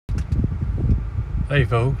Hey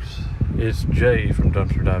folks, it's Jay from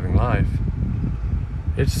Dumpster Diving Life.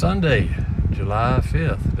 It's Sunday, July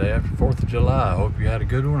 5th, the day after 4th of July. I hope you had a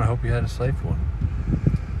good one. I hope you had a safe one.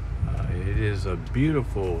 It is a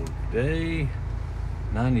beautiful day,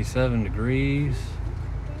 97 degrees,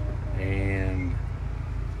 and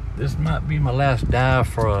this might be my last dive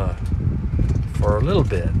for a little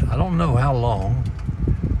bit. I don't know how long.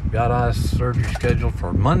 Got eye surgery scheduled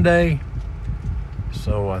for Monday,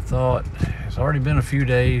 so I thought it's already been a few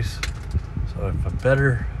days, so if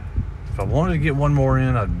I wanted to get one more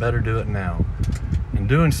in, I'd better do it now. In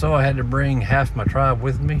doing so, I had to bring half my tribe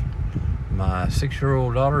with me. My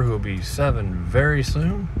 6-year-old daughter, who will be 7 very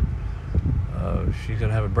soon, she's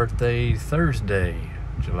gonna have a birthday Thursday,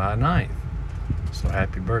 July 9th. So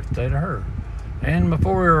happy birthday to her. And my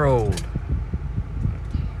 4-year-old,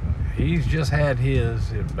 he's just had his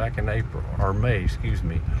back in April, or May, excuse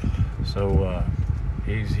me. So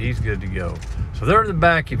he's good to go. So they're in the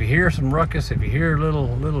back. If you hear some ruckus, if you hear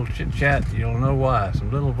little chit chat, you'll know why.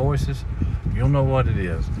 Some little voices, you'll know what it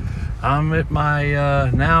is. I'm at my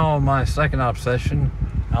now my second obsession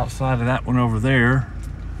outside of that one over there.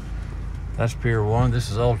 That's Pier 1.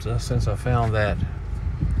 This is Alta. Since I found that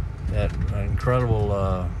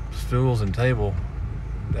incredible stools and table,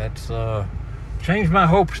 that's changed my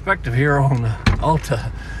whole perspective here on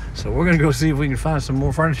Alta. So we're gonna go see if we can find some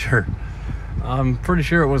more furniture. I'm pretty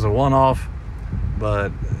sure it was a one-off,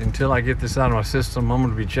 but until I get this out of my system, I'm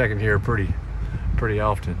gonna be checking here pretty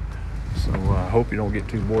often. So I hope you don't get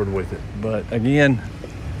too bored with it. But again,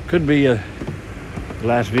 could be a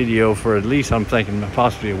last video for at least, I'm thinking,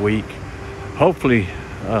 possibly a week. Hopefully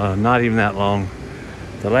not even that long.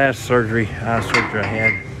 The last eye surgery I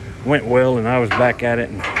had went well, and I was back at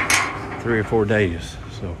it in 3 or 4 days.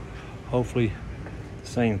 So hopefully the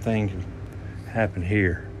same thing can happen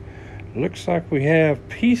here. Looks like we have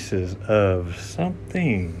pieces of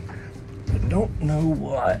something. I don't know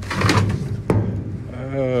what.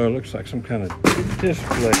 Looks like some kind of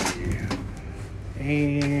display.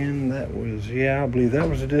 And that was, yeah, I believe that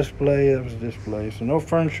was a display. That was a display. So no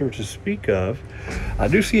furniture to speak of. I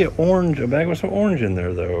do see a bag with some orange in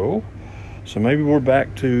there though. So maybe we're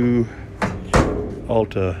back to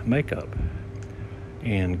Alta Makeup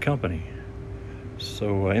and Company.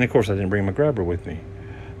 So, and of course I didn't bring my grabber with me.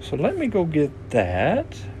 So let me go get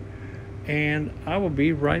that, and I will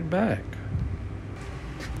be right back.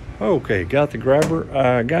 Okay, got the grabber.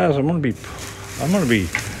 Guys, I'm gonna be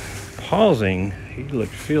pausing. He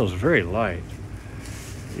feels very light.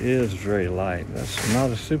 It is very light. That's not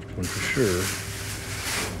a super one for sure.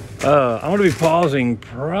 I'm gonna be pausing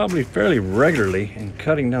probably fairly regularly and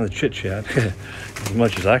cutting down the chit chat as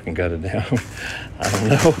much as I can cut it down. I don't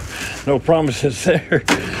know, no promises there,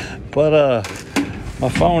 but my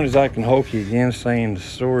phone is acting hokey again, saying the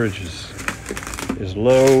storage is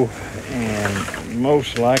low, and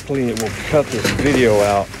most likely it will cut this video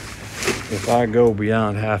out if I go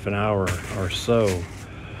beyond half an hour or so.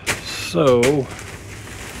 So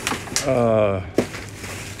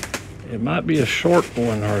it might be a short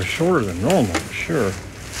one, or shorter than normal for sure.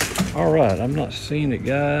 All right, I'm not seeing it,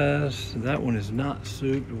 guys. That one is not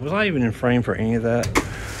souped. Was I even in frame for any of that?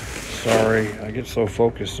 Sorry, I get so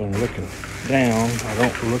focused on looking down, I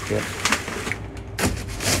don't look at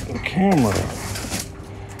the camera.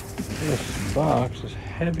 This box is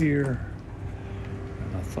heavier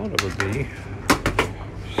than I thought it would be.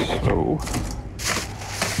 So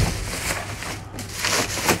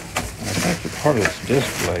I think that part of this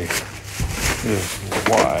display is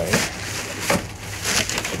wide.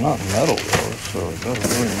 It's not metal though, so it doesn't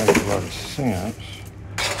really make a lot of sense.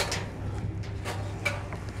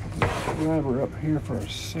 Grab her up here for a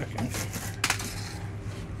second.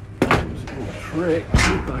 Just a little trick.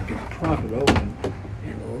 See if I can prop it open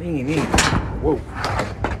and lean in. Whoa.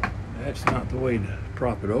 That's not the way to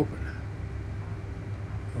prop it open.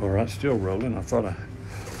 All right, still rolling. I thought I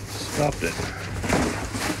stopped it.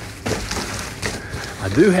 I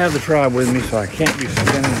do have the tribe with me, so I can't be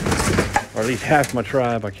spending, or at least half my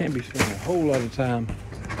tribe, I can't be spending a whole lot of time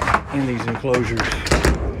in these enclosures.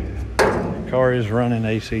 Car is running,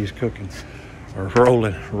 AC is cooking, or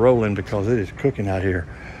rolling because it is cooking out here.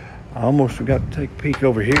 I almost forgot to take a peek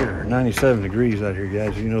over here. 97 degrees out here,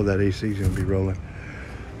 guys. You know that AC is going to be rolling.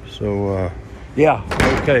 So, yeah,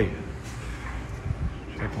 okay.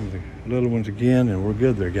 Check on the little ones again, and we're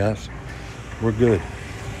good there, guys. We're good.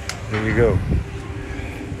 There you go.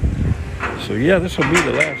 So, yeah, this will be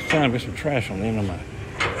the last time. Get some trash on the end of my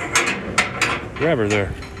grabber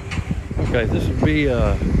there. Okay, this will be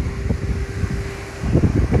the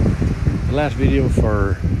last video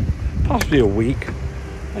for possibly a week,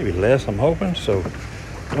 maybe less, I'm hoping. So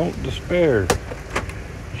don't despair.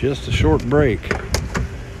 Just a short break.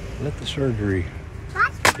 Let the surgery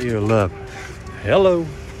heal up. Hello.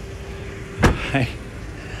 Hey,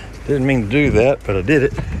 didn't mean to do that, but I did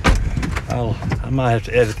it. I might have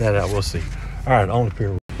to edit that out. We'll see. All right, on to Pier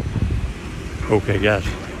 1. Okay, guys.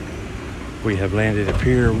 We have landed at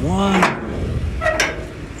Pier 1.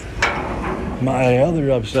 My other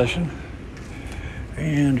obsession.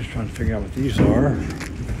 And just trying to figure out what these are.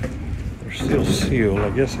 They're still sealed. I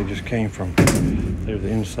guess they just came from, they're the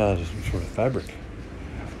inside of some sort of fabric.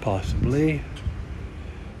 Possibly.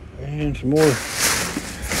 And some more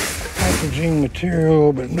packaging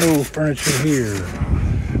material, but no furniture here.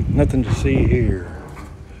 Nothing to see here.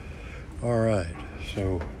 All right.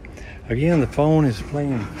 So, again, the phone is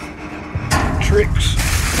playing tricks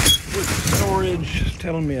with storage,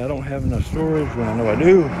 telling me I don't have enough storage when I know I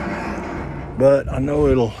do. But I know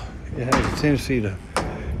it has a tendency to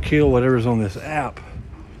kill whatever's on this app.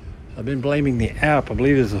 I've been blaming the app. I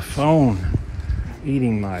believe it's the phone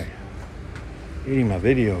eating my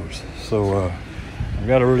videos. So I've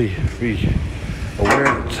got to really be aware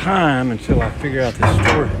of the time until I figure out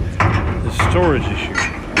this storage issue.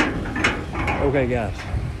 Okay, guys,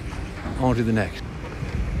 on to the next.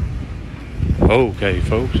 Okay,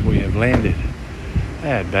 folks, we have landed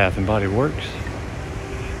at Bath and Body Works.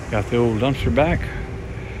 Got the old dumpster back.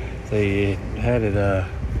 They had it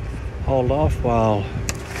hauled off while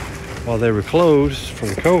they were closed for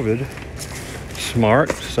the COVID.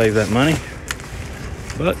 Smart, save that money.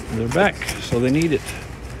 But they're back, so they need it.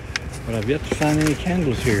 But I've yet to find any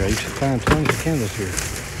candles here. I used to find tons of candles here.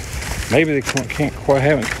 Maybe they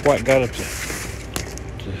haven't quite got up to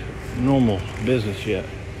normal business yet.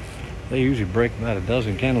 They usually break about a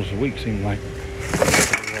dozen candles a week, seems like.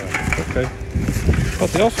 Okay.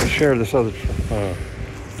 But they also share this other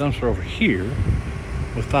dumpster over here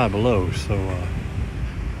with Five Below. So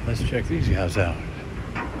let's check these guys out.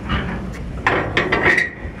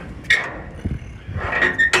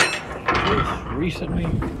 Recently,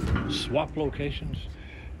 swap locations.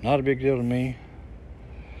 Not a big deal to me.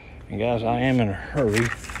 And guys, I am in a hurry.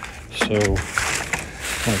 So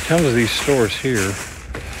when it comes to these stores here,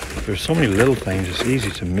 there's so many little things it's easy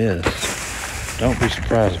to miss. Don't be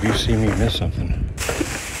surprised if you see me miss something.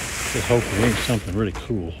 Just hopefully it's something really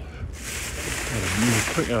cool.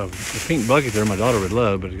 The pink bucket there my daughter would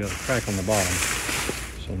love, but it's got a crack on the bottom.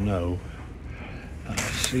 So no. I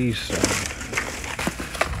see some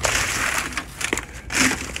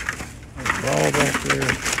ball back there.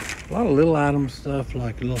 A lot of little item stuff,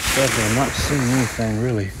 like little stuff that I'm not seeing anything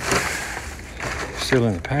really still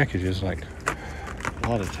in the packages like a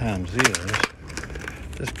lot of times is.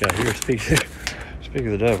 This guy here, speak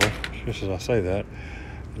of the devil, just as I say that,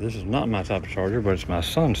 this is not my type of charger, but it's my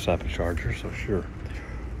son's type of charger, so sure,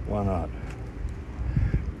 why not?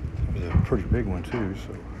 It was a pretty big one too,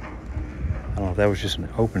 so I don't know if that was just an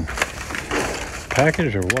open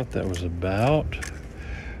package or what that was about.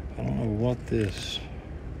 I don't know what this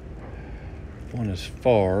one is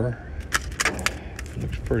for. It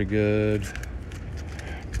looks pretty good.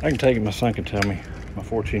 I can take it, my son can tell me, my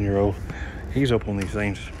 14-year-old. He's up on these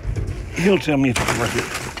things. He'll tell me if it's worth it.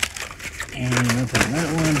 And nothing in that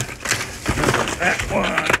one.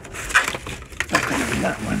 Nothing in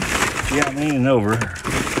that one. Yeah, I'm leaning over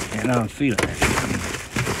and I'm feeling it.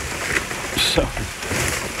 So,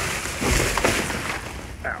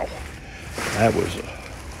 ow. That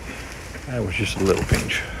was just a little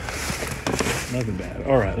pinch. Nothing bad.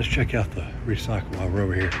 All right, let's check out the recycle while we're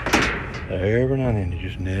over here. Every now and then, you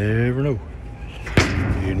just never know.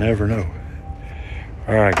 You never know.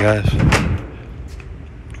 All right, guys.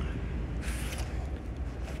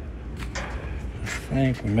 I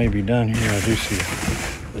think we may be done here. I do see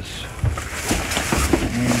this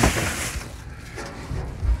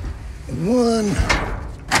one.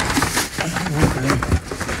 Okay.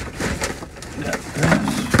 Got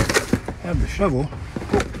this. Have the shovel.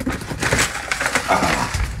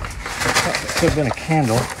 Could have been a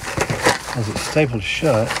candle as it's stapled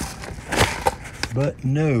shut, but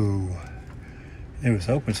no, it was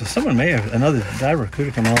open. So someone may have, another diver could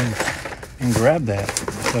have come along and grabbed that.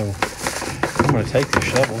 So I'm going to take the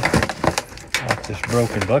shovel off this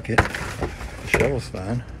broken bucket. The shovel's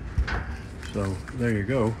fine. So there you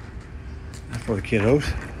go. That's for the kiddos.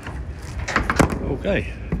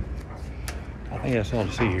 Okay. I think that's all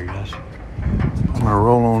to see here, guys. I'm going to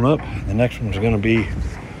roll on up. The next one's going to be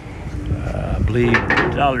I believe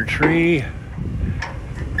Dollar Tree,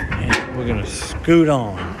 and we're gonna scoot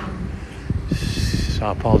on. So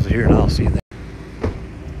I'll pause it here and I'll see you there.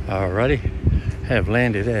 Alrighty, have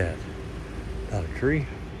landed at Dollar Tree.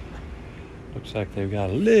 Looks like they've got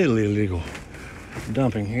a little illegal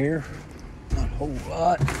dumping here. Not a whole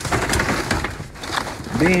lot.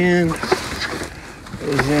 Bin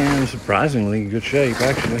is in surprisingly good shape,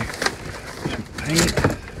 actually. Some paint.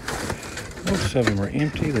 Most of them are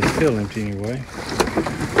empty. They feel empty anyway.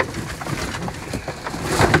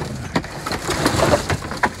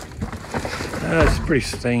 It's pretty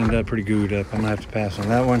stained up, pretty gooed up. I'm gonna have to pass on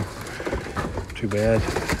that one. Too bad. I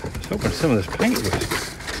was hoping some of this paint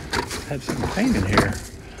had some paint in here.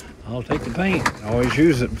 I'll take the paint. I always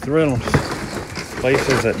use it with rentals.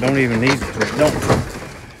 Places that don't even need, that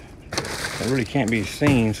really can't be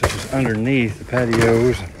seen, such as underneath the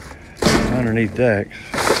patios, underneath decks.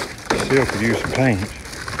 Still could use some paint.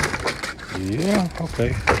 Yeah,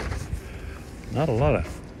 okay. Not a lot of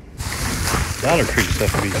Dollar Tree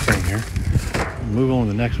stuff to be seen here. Move on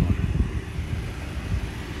to the next one.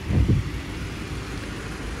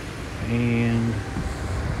 And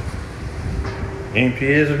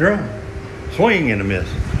empty as a drum. Swing and a miss.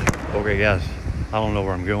 Okay, guys, I don't know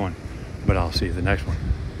where I'm going, but I'll see you the next one.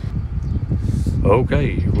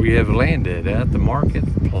 Okay, we have landed at the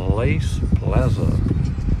Marketplace Plaza.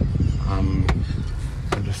 I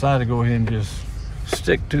decided to go ahead and just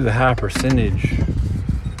stick to the high percentage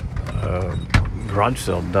garage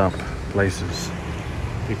sale dump places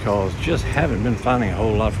because just haven't been finding a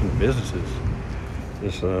whole lot from the businesses.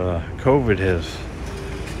 This COVID has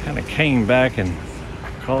kind of came back and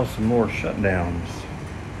caused some more shutdowns.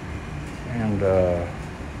 And I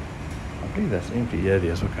believe that's empty. Yeah, it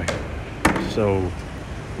is. Okay. So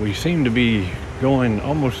we seem to be going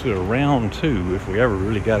almost to a round 2 if we ever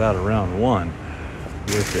really got out of round 1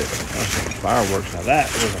 with it. Fireworks. Now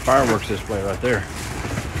that was a fireworks display right there.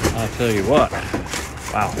 I'll tell you what.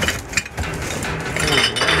 Wow.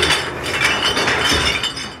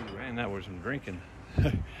 And that was some drinking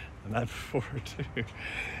the night before too. You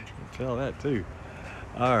can tell that too.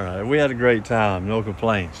 All right, we had a great time. No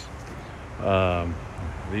complaints.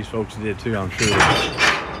 These folks did too, I'm sure.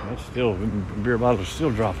 That's still, beer bottles are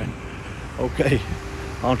still dropping. Okay,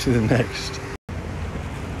 on to the next.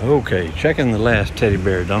 Okay, checking the last teddy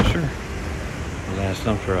bear dumpster. The last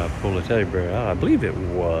dumpster I pulled a teddy bear out. I believe it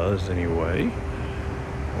was anyway.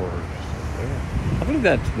 Or I believe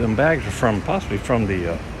that them bags are from possibly from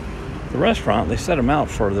the restaurant. They set them out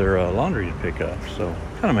for their laundry to pick up, so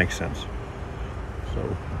kind of makes sense.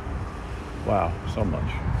 So, wow, so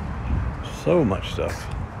much stuff,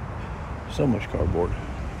 so much cardboard.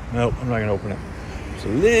 Nope, I'm not gonna open it. It's a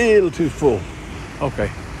little too full.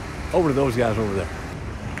 Okay, over to those guys over there.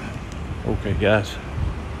 Okay, guys.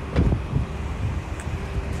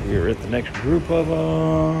 We're at the next group of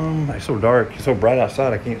them. It's so dark, it's so bright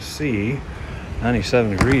outside I can't see.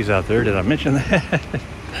 97 degrees out there. Did I mention that? I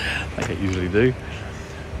think I usually do.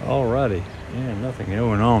 Alrighty. Yeah, nothing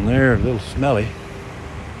going on there. A little smelly.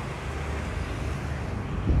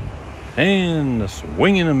 And a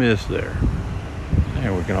swing and a miss there.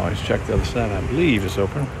 And we can always check the other side. I believe it's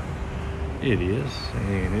open. It is.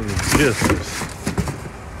 And it is just as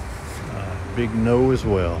big no as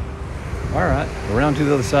well. Alright, around to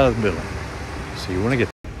the other side of the building. See you when I get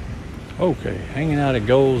there. Okay, hanging out at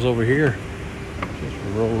Goals over here. Just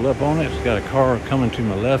rolled up on it. It's got a car coming to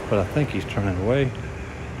my left, but I think he's turning away.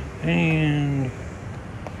 And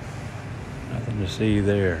nothing to see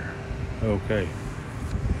there. Okay.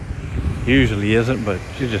 Usually isn't, but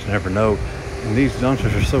you just never know. And these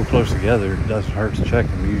dumpsters are so close together, it doesn't hurt to check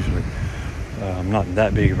them usually. I'm not in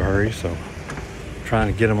that big of a hurry, so I'm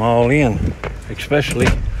trying to get them all in, especially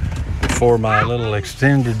for my little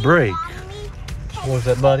extended break. What was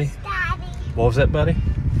that, buddy? What was that, buddy?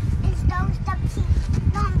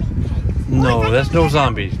 No, that's no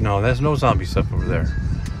zombies. No, that's no zombie stuff over there.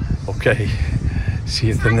 Okay, see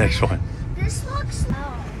you at the next one. This looks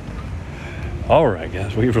All right,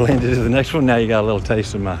 guys, we've landed to the next one. Now you got a little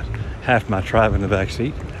taste of half my tribe in the back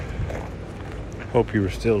seat. Hope you were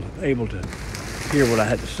still able to hear what I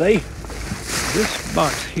had to say. This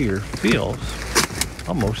box here feels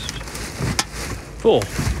almost full.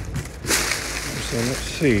 So let's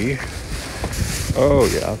see. Oh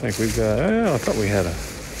yeah, I think we've got. I thought we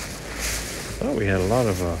had a lot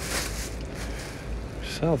of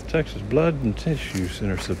South Texas Blood and Tissue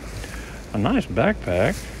Center. So a nice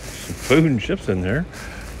backpack, some food and chips in there,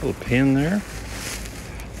 a little pin there.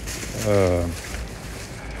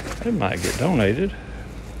 It might get donated.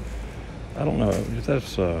 I don't know if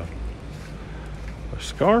that's a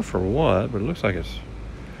scarf or what, but it looks like it's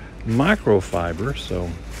microfiber, so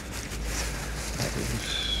I'm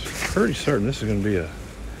pretty certain this is going to be a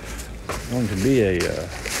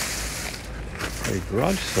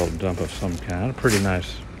garage sale dump of some kind. A pretty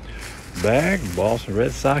nice bag, Boston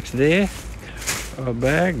Red Sox there. A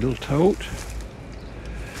bag, little tote.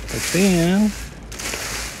 But then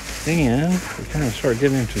Then we kind of started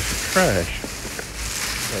getting into some trash.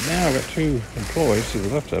 But now I've got 2 employees to the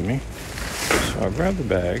left of me. So I'll grab the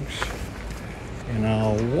bags and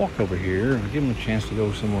I'll walk over here and give them a chance to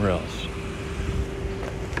go somewhere else.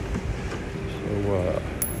 So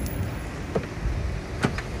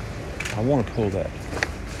I want to pull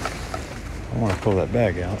that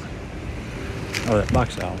bag out, or that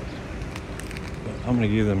box out. But I'm going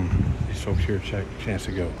to give these folks here a chance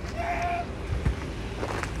to go.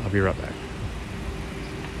 I'll be right back.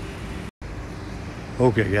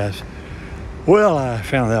 Okay, guys. Well, I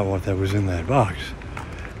found out what that was in that box.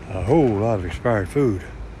 A whole lot of expired food.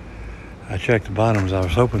 I checked the bottoms. I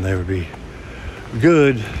was hoping they would be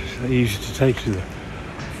good, easy to take to the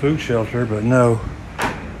food shelter, but no.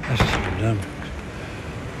 That's just dumb.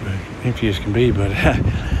 Empty as can be, but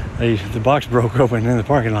the box broke open in the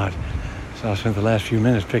parking lot. So I spent the last few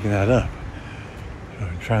minutes picking that up. So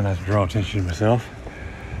I'm trying not to draw attention to myself.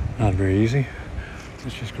 Not very easy.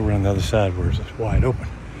 Let's just go around the other side where it's wide open.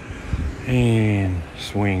 And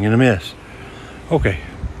swing and a miss. Okay,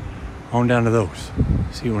 on down to those.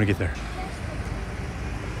 See you when I get there.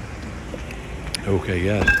 Okay,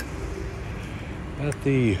 guys. Got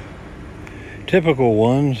the typical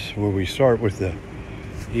ones where we start with the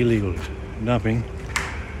illegal dumping.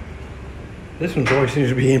 This one always seems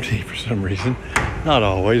to be empty for some reason. Not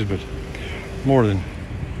always, but more than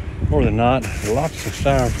not. Lots of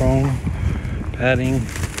styrofoam, padding.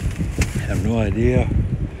 Have no idea.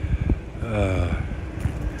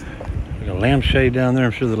 Got a lampshade down there.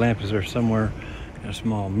 I'm sure the lamp is there somewhere. Got a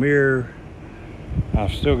small mirror.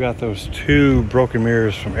 I've still got those 2 broken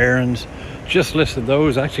mirrors from Aaron's. Just listed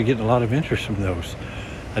those. Actually getting a lot of interest from those.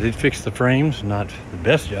 I did fix the frames. Not the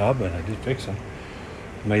best job, but I did fix them.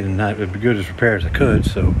 Made them not as good as repair as I could.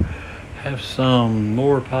 So have some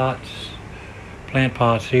more pots, plant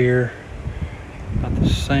pots here. About the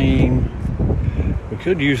same. We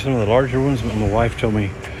could use some of the larger ones, but my wife told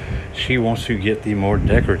me she wants to get the more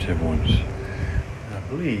decorative ones. I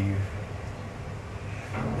believe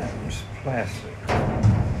that was plastic.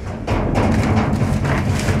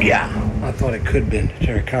 Yeah, I thought it could have been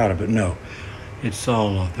terracotta, but no.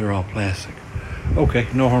 They're all plastic. Okay,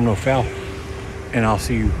 no harm, no foul. And I'll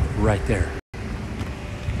see you right there.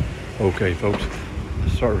 Okay, folks, I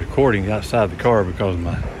started recording outside the car because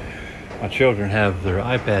my children have their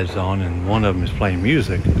iPads on and one of them is playing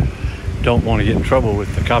music. Don't want to get in trouble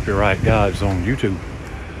with the copyright gods on YouTube.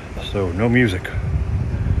 So no music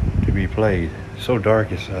to be played. It's so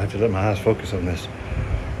dark, I have to let my eyes focus on this.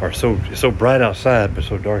 It's so bright outside, but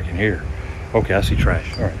so dark in here. Okay, I see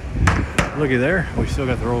trash. All right. Looky there. We still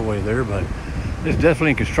got the rollaway there, but it's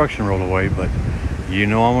definitely a construction rollaway, but you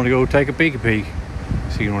know I'm gonna go take a peek.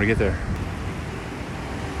 See you when we get there.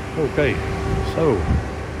 Okay, so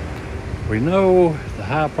we know the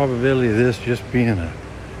high probability of this just being a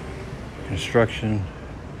construction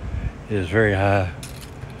is very high,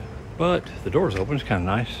 but the door's open. It's kind of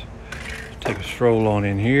nice. Take a stroll on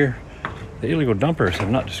in here. The illegal dumpers have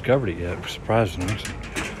not discovered it yet, surprisingly. Some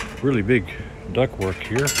really big ductwork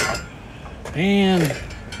here, and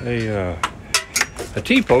a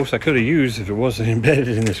T-post I could have used if it wasn't embedded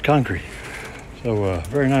in this concrete. So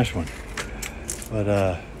very nice one, but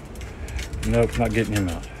nope, not getting him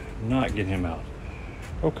out.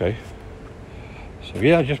 Okay, so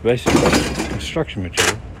yeah, just basic construction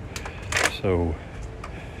material. So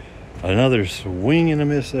another swing and a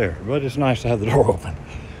miss there, but it's nice to have the door open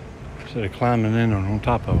instead of climbing in on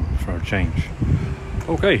top of them for a change.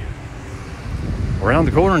 Okay, around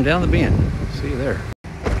the corner and down the bend. See you there.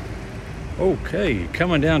 Okay,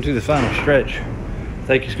 coming down to the final stretch. I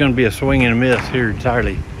think it's going to be a swing and a miss here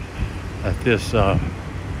entirely at this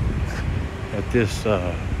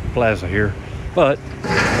plaza here. But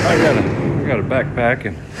I got a backpack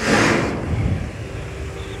and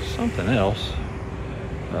something else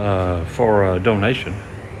for a donation,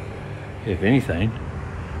 if anything.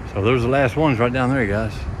 So those are the last ones right down there,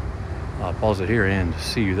 guys. I'll pause it here and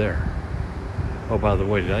see you there. Oh, by the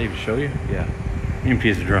way, did I even show you? Yeah, empty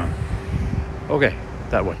as a drum. Okay,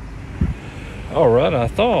 that way. All right, I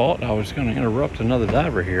thought I was going to interrupt another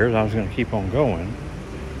diver here, and I was going to keep on going,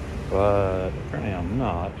 but apparently I'm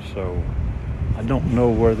not. So I don't know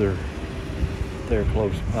whether they're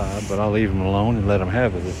close by, but I'll leave them alone and let them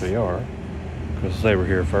have it if they are, because they were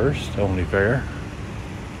here first. Only fair.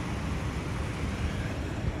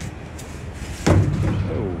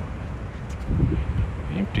 So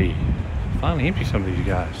empty. Finally empty some of these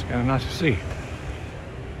guys. Kind of nice to see.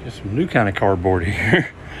 Just some new kind of cardboard here.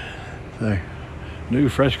 New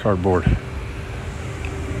fresh cardboard.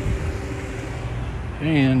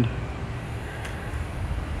 And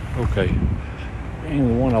okay, And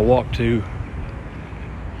the one I walked to,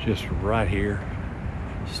 just right here.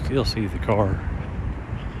 Still see the car.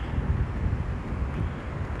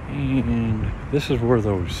 And this is where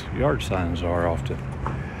those yard signs are often.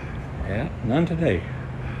 Yeah, none today.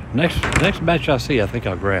 Next batch I see, I think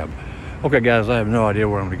I'll grab. Okay guys, I have no idea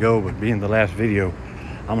where I'm gonna go, but being the last video,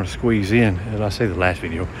 I'm gonna squeeze in, as I say the last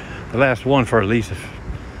video, the last one for at least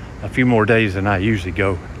a few more days than I usually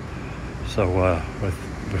go. So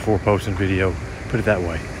before posting video, put it that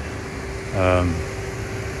way.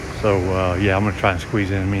 Yeah, I'm gonna try and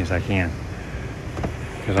squeeze in as many as I can,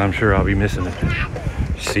 because I'm sure I'll be missing it.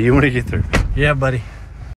 See you when I get there. Yeah, buddy.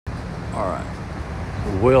 All right.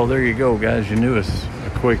 Well, there you go, guys. You knew a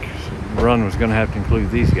quick run was gonna have to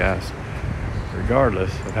include these guys,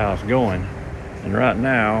 regardless of how it's going. And right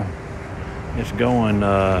now, it's going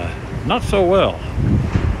not so well.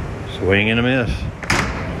 Swing and a miss.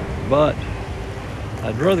 But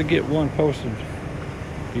I'd rather get one posted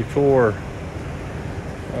before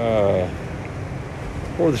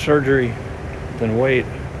the surgery than wait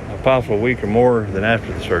a possible week or more than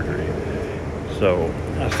after the surgery. So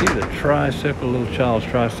I see the tricycle, little child's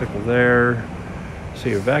tricycle there.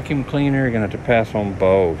 See a vacuum cleaner. You're gonna have to pass on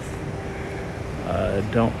both. I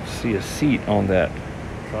don't see a seat on that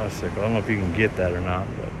tricycle. I don't know if you can get that or not,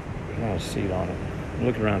 but there's not a seat on it. I'm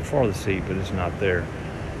looking around for the seat, but it's not there.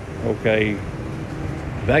 Okay,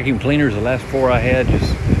 vacuum cleaners, the last 4 I had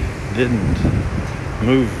just didn't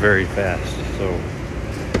move very fast, so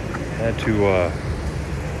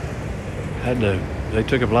they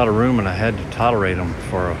took up a lot of room, and I had to tolerate them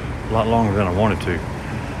for a lot longer than I wanted to.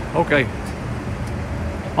 Okay,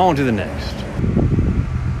 on to the next.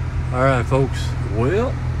 All right, folks.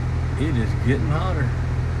 Well, it is getting hotter.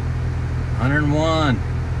 101,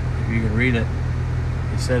 if you can read it.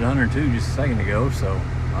 It said 102 just a second ago, so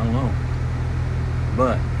I don't know.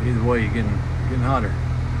 But either way, you're getting hotter.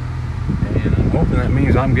 And I'm hoping that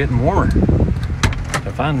means I'm getting warmer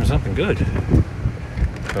to find something good.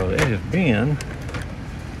 So it has been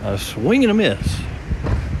a swing and a miss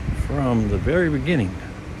from the very beginning.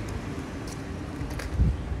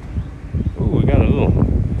 Ooh, we got a little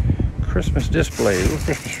Christmas display, a little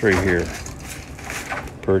Christmas tree here.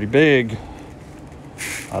 Pretty big.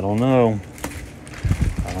 I don't know.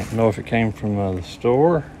 I don't know if it came from the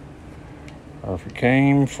store or if it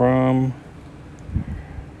came from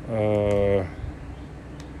a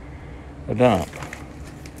dump.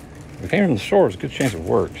 If it came from the store, there's a good chance it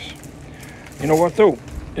works. You know what though?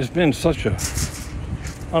 It's been such a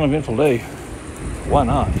uneventful day. Why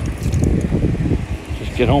not?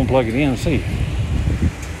 Just get home, plug it in, and see.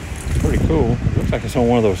 It's pretty cool. It looks like it's on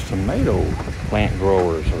one of those tomato plant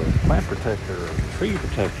growers or a plant protector or a tree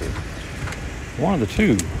protector. One of the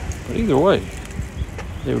two. But either way,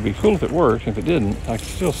 it would be cool if it worked. If it didn't, I could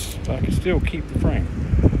still keep the frame.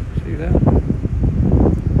 See that?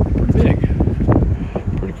 Pretty big.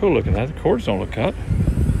 Pretty cool looking. The cords don't look cut.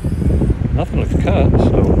 Nothing looks cut,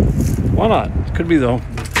 so why not? Could be though.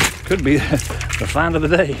 Could be the find of the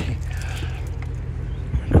day.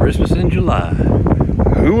 Christmas in July.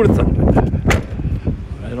 Who would have thought it?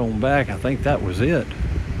 Right on back, I think that was it.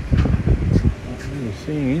 Not really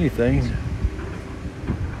seeing anything.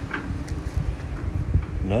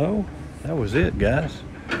 No, that was it, guys.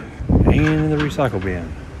 And in the recycle bin.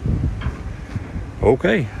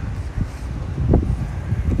 Okay.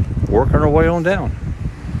 Working our way on down.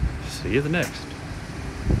 See you the next.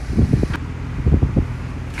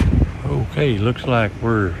 Okay, looks like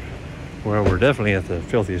we're definitely at the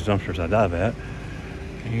filthiest dumpsters I dive at.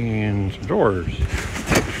 And some drawers.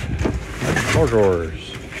 More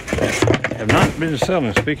drawers. I have not been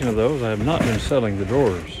selling, speaking of those, I have not been selling the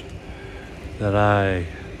drawers that I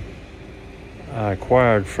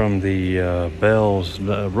acquired from the Bell's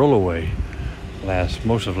rollaway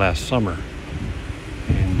most of last summer.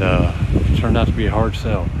 And it turned out to be a hard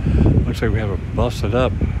sell. Looks like we have a busted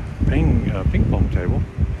up ping pong table.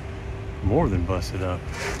 More than busted up.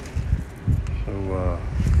 So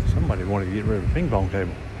somebody wanted to get rid of a ping pong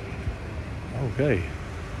table. Okay.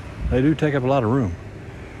 They do take up a lot of room.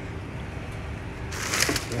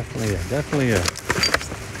 Definitely an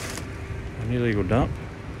illegal dump.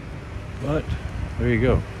 But there you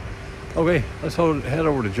go. Okay, let's head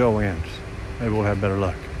over to Joann's. Maybe we'll have better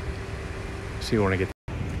luck. See when I get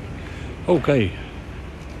there. Okay.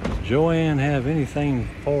 Does Joann have anything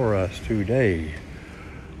for us today?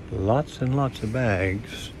 Lots and lots of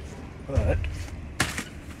bags, but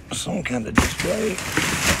some kind of display.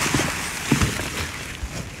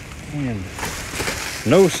 And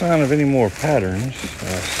no sign of any more patterns.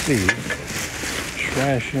 I see.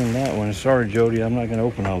 Trash in that one. Sorry, Jody, I'm not going to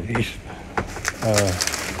open all these.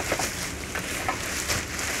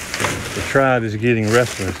 The tribe is getting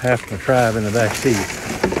restless. Half the tribe in the back seat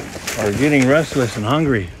are getting restless and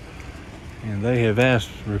hungry. And they have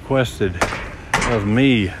requested of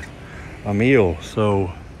me a meal.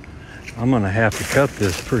 So I'm gonna have to cut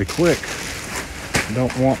this pretty quick. I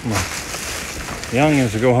don't want my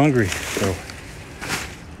youngins to go hungry. So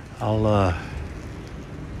I'll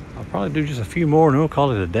probably do just a few more and we'll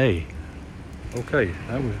call it a day. Okay,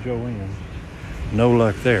 that was Joe Williams. No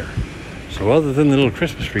luck there. So other than the little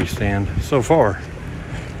Christmas tree stand, so far,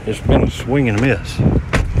 it's been a swing and a miss.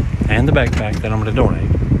 And the backpack that I'm gonna donate.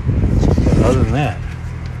 But other than that,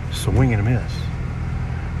 swing and a miss.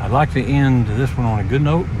 I'd like to end this one on a good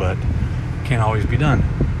note, but can't always be done.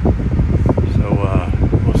 So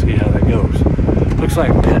we'll see how that goes. Looks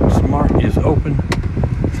like PetSmart is open,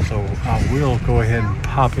 so I will go ahead and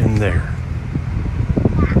pop in there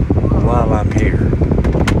while I'm here.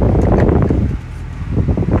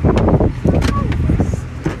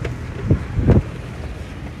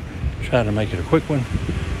 Try to make it a quick one.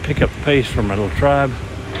 Pick up the pace from my little tribe,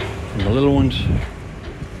 from the little ones.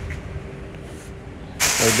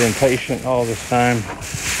 They've been patient all this time.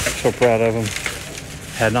 So proud of them.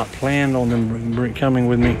 Had not planned on them coming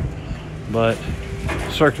with me, but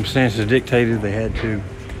circumstances dictated they had to.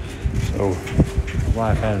 So my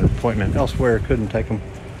wife had an appointment elsewhere, couldn't take them,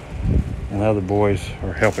 and the other boys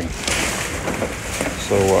are helping.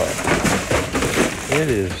 So it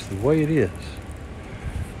is the way it is.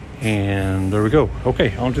 And there we go.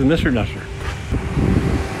 Okay, on to the mystery dumpster.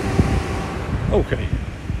 Okay,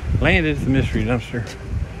 landed at the mystery dumpster.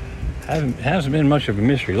 Hasn't been much of a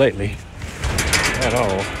mystery lately at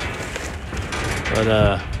all,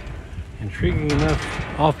 but intriguing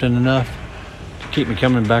enough, often enough to keep me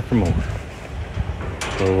coming back for more.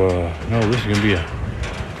 So no, this is gonna be a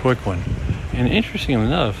quick one. And interesting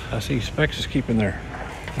enough, I see Specs is keeping their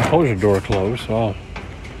enclosure door closed, so I'll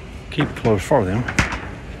keep it closed for them.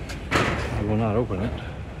 I will not open it.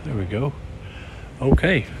 There we go.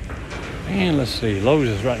 Okay, and let's see, Lowe's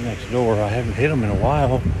is right next door. I haven't hit them in a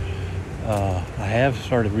while. I have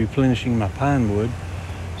started replenishing my pine wood,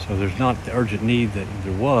 so there's not the urgent need that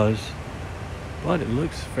there was, but it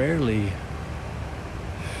looks fairly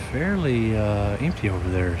empty over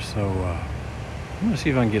there. So I'm gonna see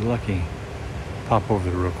if I can get lucky, pop over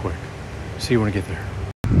there real quick, see when I get there.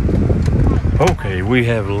 Okay, we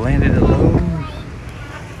have landed at Lowe's.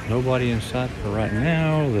 Nobody in sight for right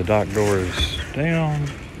now. The dock door is down,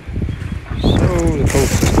 so the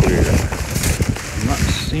coast is clear. I'm not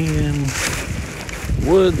seeing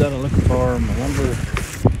wood that I'm looking for. My lumber,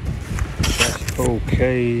 that's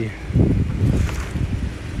okay.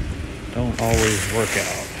 Don't always work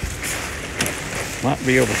out. Might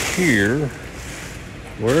be over here,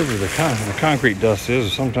 wherever the concrete dust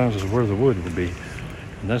is. Sometimes is where the wood would be,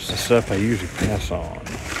 and that's the stuff I usually pass on.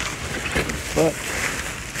 But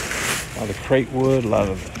a lot of crate wood, a lot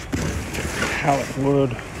of pallet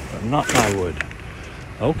wood, but not my wood.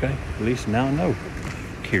 Okay, at least now I know.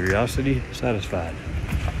 Curiosity satisfied.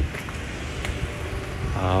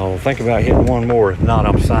 I'll think about hitting one more. If not,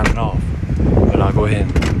 I'm signing off. But I'll go ahead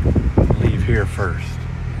and leave here first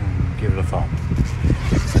and give it a thought.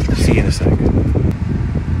 See you in a second.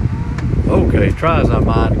 Okay, try as I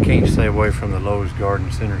might, can't stay away from the Lowe's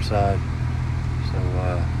Garden Center side. So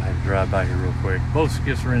I had to drive by here real quick. Both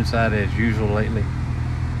skiffs are inside as usual lately,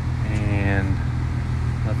 and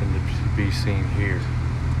nothing to be seen here.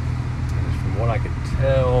 And from what I could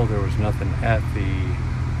tell, there was nothing at the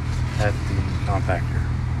compactor.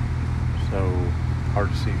 So hard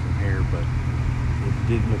to see from here, but it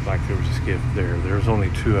didn't look like there was a skiff there. There's only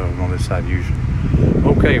two of them on this side usually.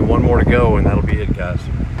 Okay, one more to go, and that'll be it, guys.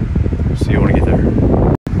 See you when I get there.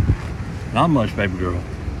 Not much, baby girl.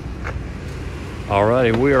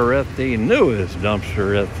 Alrighty, we are at the newest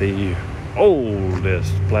dumpster at the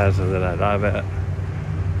oldest plaza that I dive at,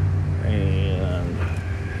 and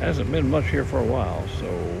hasn't been much here for a while. So,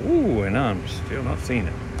 ooh, and I'm still not seeing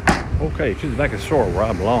it. Okay, to the back of the store where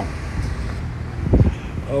I belong.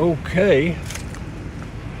 Okay,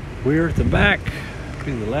 we're at the back.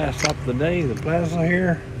 Be the last stop of the day, the plaza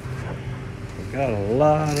here. We've got a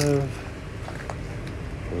lot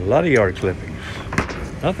of yard clippings.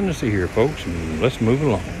 Nothing to see here, folks, and let's move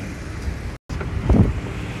along.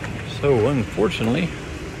 So, unfortunately,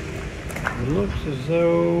 it looks as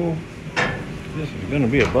though this is going to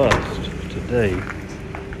be a bust today.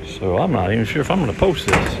 So, I'm not even sure if I'm going to post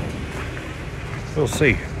this. We'll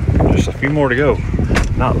see. Just a few more to go.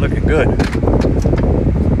 Not looking good.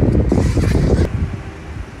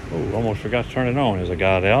 Oh, almost forgot to turn it on as I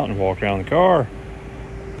got out and walked around the car.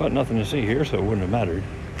 But nothing to see here, so it wouldn't have mattered.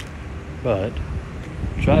 But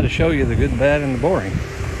try to show you the good, bad, and the boring.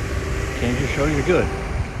 can't just show you the good.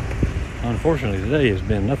 Unfortunately, today has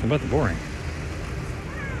been nothing but the boring.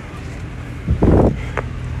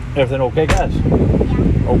 Everything okay, guys?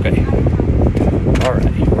 Yeah. Okay. All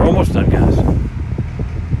right, we're almost done, guys.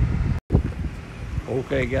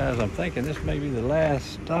 Okay, guys, I'm thinking this may be the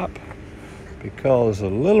last stop because the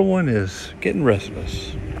little one is getting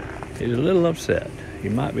restless. He's a little upset.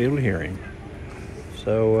 You might be able to hear him.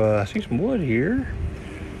 So I see some wood here.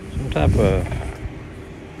 Some type of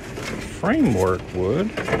framework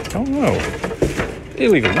wood. I don't know.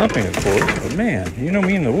 Illegal dumping, of course, but man, you know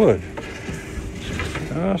me in the wood.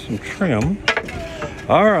 Some trim.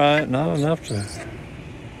 All right, not enough for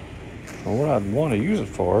what I'd want to use it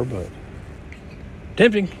for, but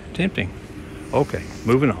tempting. Okay,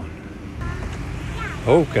 moving on.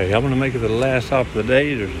 Okay, I'm gonna make it the last stop of the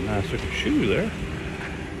day. There's a nice looking shoe there.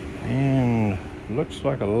 And looks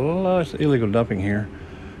like a lot of illegal dumping here.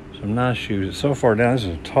 Some nice shoes. It's so far down. This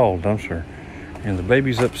is a tall dumpster. And the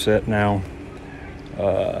baby's upset now.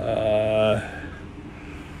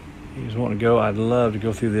 He's wanting to go. I'd love to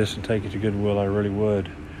go through this and take it to Goodwill. I really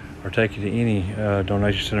would. Or take it to any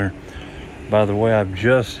donation center. By the way, I've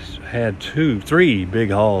just had three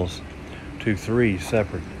big hauls to 3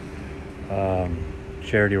 separate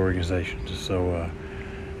charity organizations. So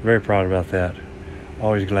very proud about that.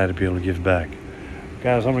 Always glad to be able to give back.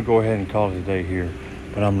 Guys, I'm going to go ahead and call it a day here.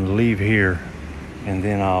 But I'm going to leave here and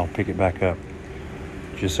then I'll pick it back up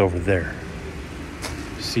just over there.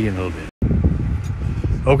 See you in a little bit.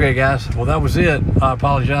 Okay, guys. Well, that was it. I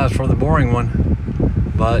apologize for the boring one.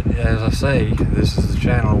 But as I say, this is the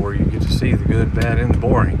channel where you get to see the good, bad, and the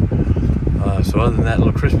boring. So other than that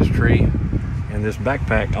little Christmas tree and this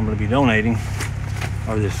backpack I'm going to be donating,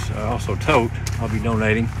 or this also tote I'll be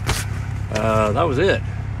donating, that was it.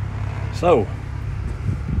 So,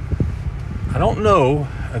 I don't know.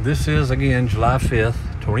 This is, again, July 5th,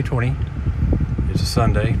 2020. It's a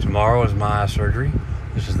Sunday. Tomorrow is my eye surgery.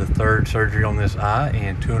 This is the 3rd surgery on this eye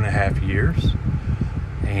in 2.5 years.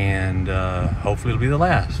 And hopefully it'll be the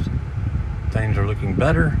last. Things are looking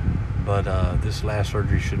better, but this last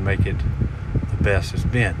surgery should make it the best it's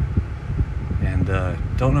been. And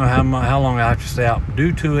don't know how long I have to stay out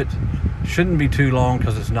due to it. Shouldn't be too long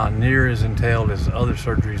because it's not near as entailed as other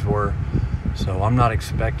surgeries were. So I'm not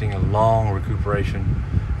expecting a long recuperation.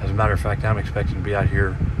 As a matter of fact, I'm expecting to be out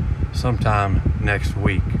here sometime next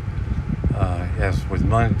week. As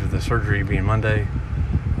with the surgery being Monday,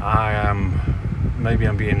 maybe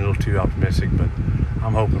I'm being a little too optimistic, but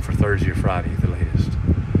I'm hoping for Thursday or Friday at the latest.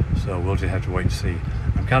 So we'll just have to wait and see.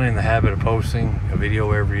 I'm kind of in the habit of posting a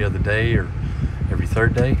video every other day or every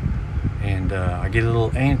 3rd day, and I get a little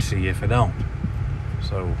antsy if I don't.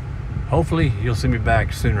 So hopefully you'll see me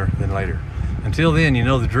back sooner than later. Until then, you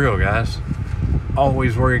know the drill, guys.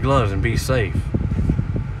 Always wear your gloves and be safe.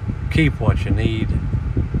 Keep what you need.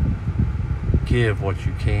 Give what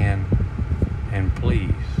you can. And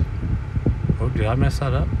please. Oh, did I mess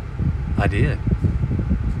that up? I did.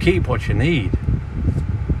 Keep what you need.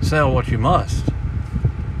 Sell what you must.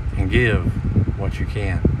 And give what you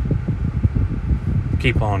can.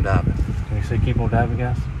 Keep on diving. Can you say keep on diving,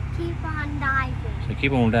 guys? Keep on diving. Say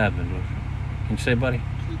keep on diving. Can you say, buddy?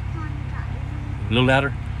 Keep on diving. A little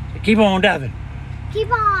louder. Say keep on diving.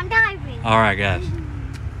 Keep on diving. All right, guys.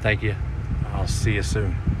 Thank you. I'll see you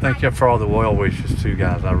soon. Thank you for all the well wishes too,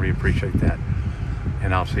 guys. I really appreciate that.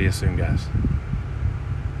 And I'll see you soon, guys.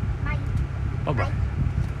 Bye. Bye-bye.